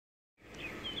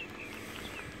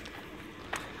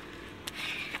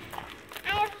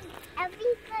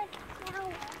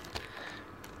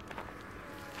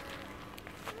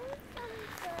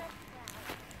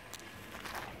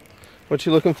What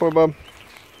you looking for, Bob?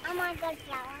 I want a good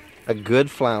flower. A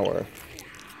good flower.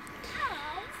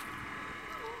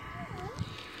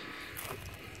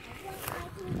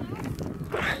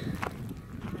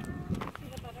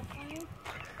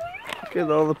 Look at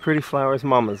all the pretty flowers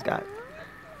Mama's got.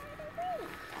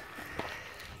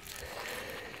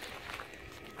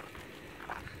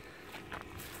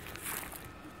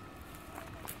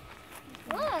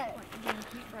 What?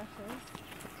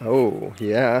 Oh,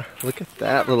 yeah. Look at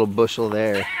that little bushel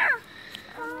there.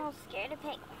 I'm a little scared to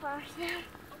pick first.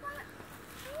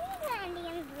 I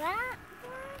need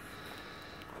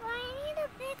a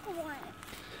big one.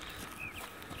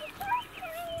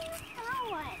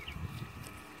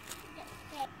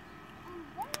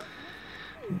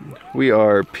 We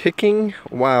are picking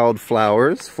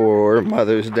wildflowers for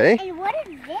Mother's Day. And what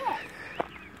is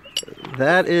this?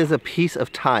 That is a piece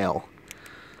of tile.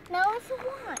 No, it's a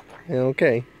one.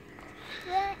 Okay.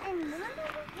 And one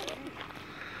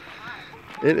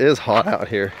It is hot out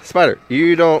here. Spider,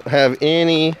 you don't have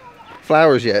any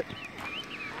flowers yet.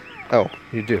 Oh,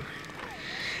 you do.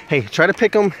 Hey, try to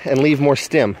pick them and leave more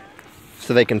stem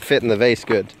so they can fit in the vase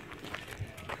good.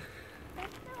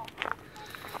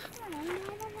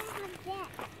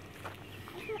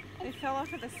 They fell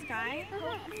off of the sky?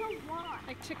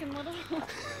 Like Chicken Little?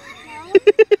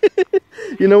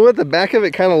 You know what? The back of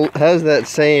it kind of has that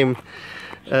same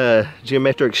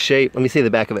geometric shape. Let me see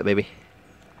the back of it, baby.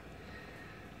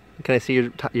 Can I see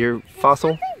your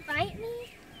fossil? Something bite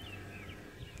me?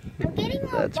 I'm getting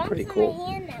little That's bumps pretty on cool.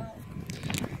 my hand now.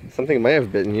 Something may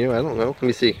have bitten you. I don't know. Let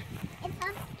me see. It's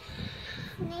a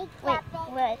snake. Wait,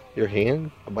 what? Your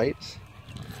hand bites?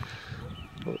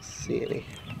 I don't see any.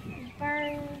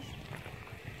 Burns.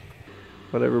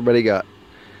 What everybody got?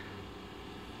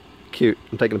 Cute.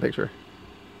 I'm taking a picture.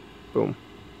 Boom.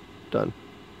 Done.